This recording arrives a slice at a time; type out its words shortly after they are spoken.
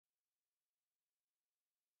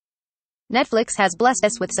Netflix has blessed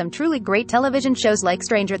us with some truly great television shows like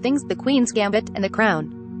Stranger Things, The Queen's Gambit, and The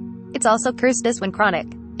Crown. It's also cursed us with chronic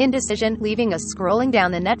indecision, leaving us scrolling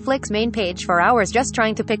down the Netflix main page for hours just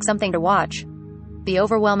trying to pick something to watch. The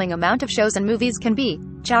overwhelming amount of shows and movies can be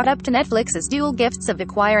chalked up to Netflix's dual gifts of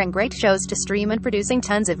acquiring great shows to stream and producing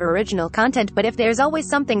tons of original content. But if there's always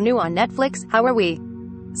something new on Netflix, how are we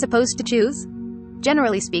supposed to choose?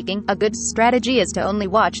 Generally speaking, a good strategy is to only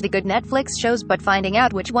watch the good Netflix shows, but finding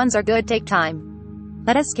out which ones are good take time.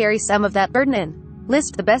 Let us carry some of that burden in.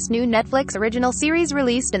 List the best new Netflix original series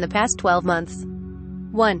released in the past 12 months.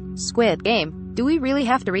 1. Squid Game. Do we really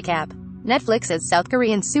have to recap? Netflix's South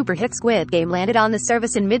Korean super hit Squid Game landed on the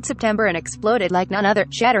service in mid-September and exploded like none other,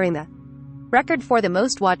 shattering the record for the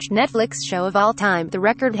most watched Netflix show of all time. The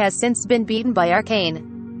record has since been beaten by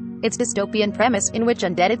Arcane. Its dystopian premise, in which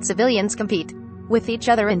undead civilians compete with each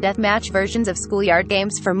other in deathmatch versions of schoolyard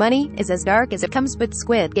games for money, is as dark as it comes, but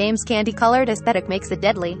Squid Game's candy-colored aesthetic makes it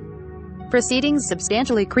deadly proceedings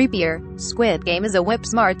substantially creepier. Squid Game is a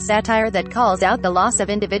whip-smart satire that calls out the loss of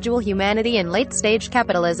individual humanity in late-stage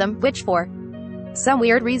capitalism, which for some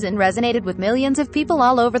weird reason resonated with millions of people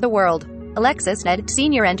all over the world. Alexis Ned,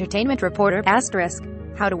 senior entertainment reporter,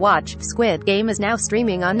 *. How to watch Squid Game is now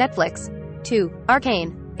streaming on Netflix. 2.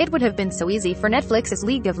 Arcane. It would have been so easy for Netflix's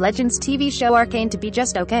League of Legends TV show Arcane to be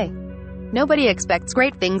just okay. Nobody expects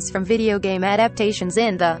great things from video game adaptations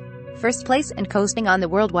in the first place, and coasting on the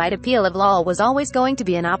worldwide appeal of LoL was always going to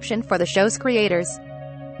be an option for the show's creators.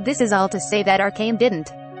 This is all to say that Arcane didn't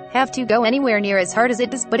have to go anywhere near as hard as it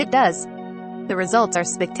does, but it does. The results are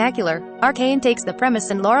spectacular. Arcane takes the premise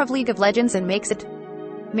and lore of League of Legends and makes it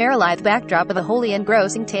mirror the backdrop of a wholly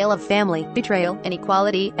engrossing tale of family, betrayal,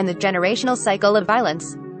 inequality, and the generational cycle of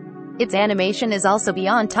violence. Its animation is also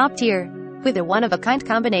beyond top tier, with a one-of-a-kind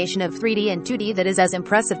combination of 3D and 2D that is as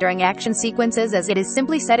impressive during action sequences as it is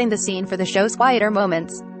simply setting the scene for the show's quieter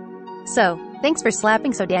moments. So, thanks for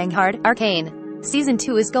slapping so dang hard, Arcane. Season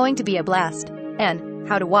 2 is going to be a blast. And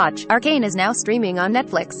How to Watch Arcane is now streaming on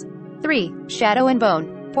Netflix. 3. Shadow and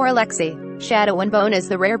Bone. Poor Alexi. Shadow and Bone is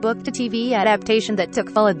the rare book-to-TV adaptation that took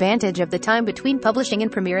full advantage of the time between publishing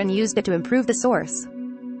and premiere and used it to improve the source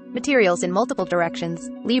materials in multiple directions.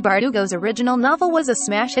 Leigh Bardugo's original novel was a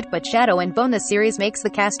smash hit, but Shadow and Bone the series makes the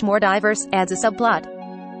cast more diverse, adds a subplot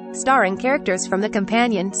starring characters from the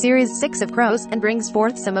companion series Six of Crows, and brings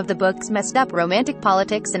forth some of the book's messed up romantic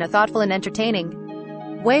politics in a thoughtful and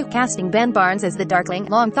entertaining way. Casting Ben Barnes as the Darkling,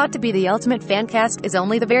 long thought to be the ultimate fan cast, is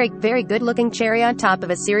only the very good-looking cherry on top of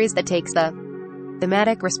a series that takes the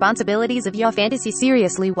thematic responsibilities of YA fantasy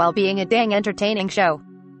seriously while being a dang entertaining show.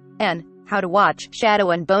 And How to Watch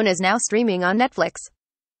Shadow and Bone is now streaming on Netflix.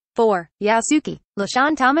 4. Yasuke.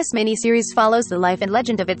 LeSean Thomas miniseries follows the life and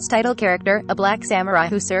legend of its title character, a black samurai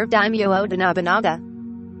who served Daimyo Oda Nobunaga.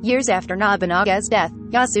 Years after Nobunaga's death,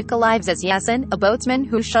 Yasuke lives as Yasun, a boatsman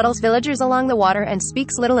who shuttles villagers along the water and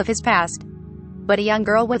speaks little of his past. But a young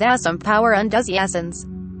girl with awesome power undoes Yasun's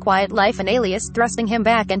quiet life and alias, thrusting him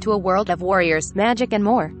back into a world of warriors, magic, and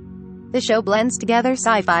more. The show blends together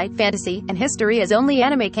sci-fi, fantasy, and history as only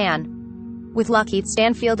anime can, with Lockheed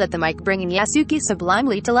Stanfield at the mic bringing Yasuke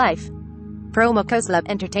sublimely to life. Promo Koslab,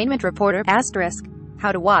 entertainment reporter, *.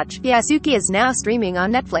 How to Watch Yasuke is now streaming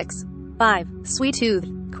on Netflix. 5. Sweet Tooth.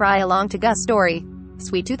 Cry along to Gus story.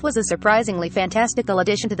 Sweet Tooth was a surprisingly fantastical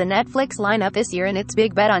addition to the Netflix lineup this year, and its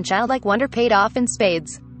big bet on childlike wonder paid off in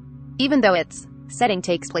spades. Even though its setting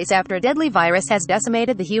takes place after a deadly virus has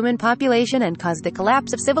decimated the human population and caused the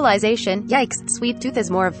collapse of civilization, yikes, Sweet Tooth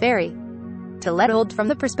is more of fairy tale told from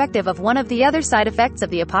the perspective of one of the other side effects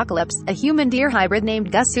of the apocalypse, a human-deer hybrid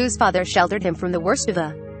named Gus whose father sheltered him from the worst of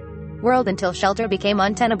the world until shelter became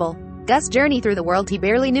untenable. Gus' journey through the world he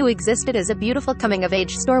barely knew existed is a beautiful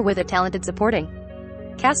coming-of-age story with a talented supporting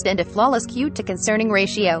cast and a flawless cute to concerning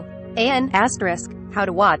ratio. How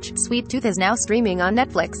to Watch Sweet Tooth is now streaming on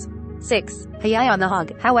Netflix. 6. High on the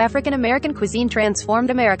Hog. How African-American Cuisine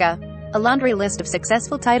Transformed America. A laundry list of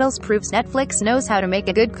successful titles proves Netflix knows how to make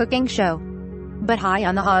a good cooking show. But High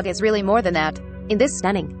on the Hog is really more than that. In this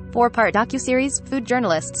stunning 4-part docuseries, food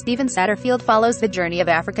journalist Stephen Satterfield follows the journey of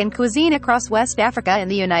African cuisine across West Africa and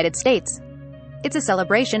the United States. It's a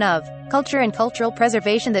celebration of culture and cultural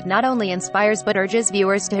preservation that not only inspires but urges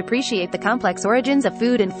viewers to appreciate the complex origins of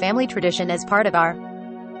food and family tradition as part of our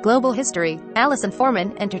global history. Allison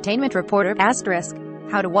Foreman, entertainment reporter,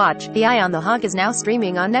 *. How to Watch The Eye on the Hog is now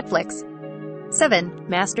streaming on Netflix. 7.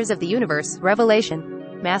 Masters of the Universe, Revelation.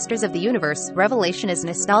 Masters of the Universe, Revelation is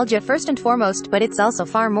nostalgia first and foremost, but it's also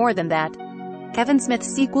far more than that. Kevin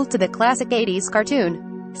Smith's sequel to the classic 80s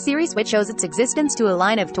cartoon series, which owes its existence to a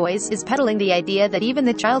line of toys, is peddling the idea that even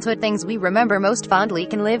the childhood things we remember most fondly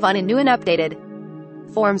can live on in new and updated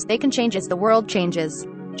forms. They can change as the world changes.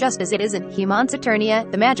 Just as it is in Human's Eternia,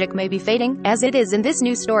 the magic may be fading, as it is in this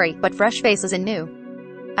new story, but fresh faces and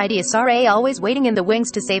new ideas are always waiting in the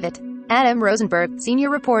wings to save it. Adam Rosenberg, senior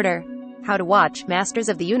reporter. How to watch Masters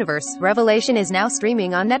of the Universe Revelation is now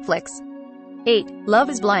streaming on Netflix. 8. Love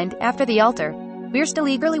is Blind, After the Altar. We're still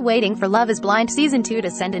eagerly waiting for Love is Blind Season 2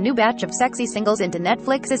 to send a new batch of sexy singles into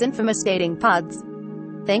Netflix's infamous dating pods.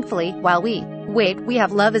 Thankfully, while we wait, we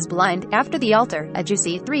have Love is Blind, After the Altar, a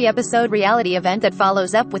juicy 3-episode reality event that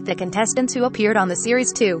follows up with the contestants who appeared on the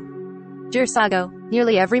series 2. Jersago.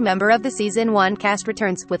 Nearly every member of the Season 1 cast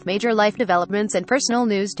returns, with major life developments and personal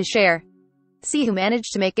news to share. See who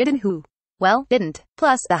managed to make it and who, well, didn't.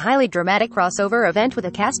 Plus, the highly dramatic crossover event with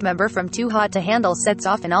a cast member from Too Hot to Handle sets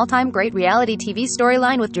off an all-time great reality TV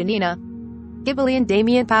storyline with Janina Ghibli and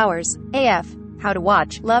Damian Powers. AF. How to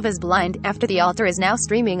watch Love is Blind, After the Altar is now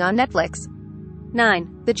streaming on Netflix.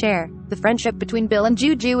 9. The Chair. The friendship between Bill and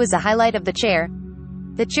Juju is a highlight of The Chair.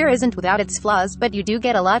 The Chair isn't without its flaws, but you do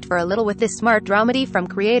get a lot for a little with this smart dramedy from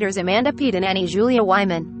creators Amanda Peet and Annie Julia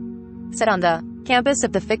Wyman. Set on the campus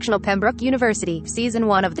of the fictional Pembroke University, Season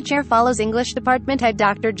 1 of The Chair follows English department head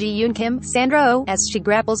Dr. Ji-yoon Kim, Sandra Oh, as she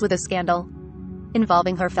grapples with a scandal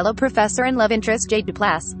involving her fellow professor and love interest Jade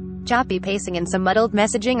Duplass. Choppy pacing and some muddled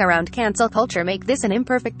messaging around cancel culture make this an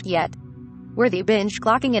imperfect yet worthy binge,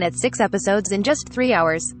 clocking in at 6 episodes in just 3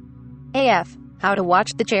 hours. AF. How to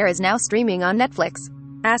watch The Chair is now streaming on Netflix.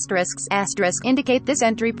 Asterisks indicate this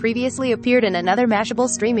entry previously appeared in another Mashable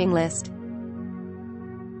streaming list.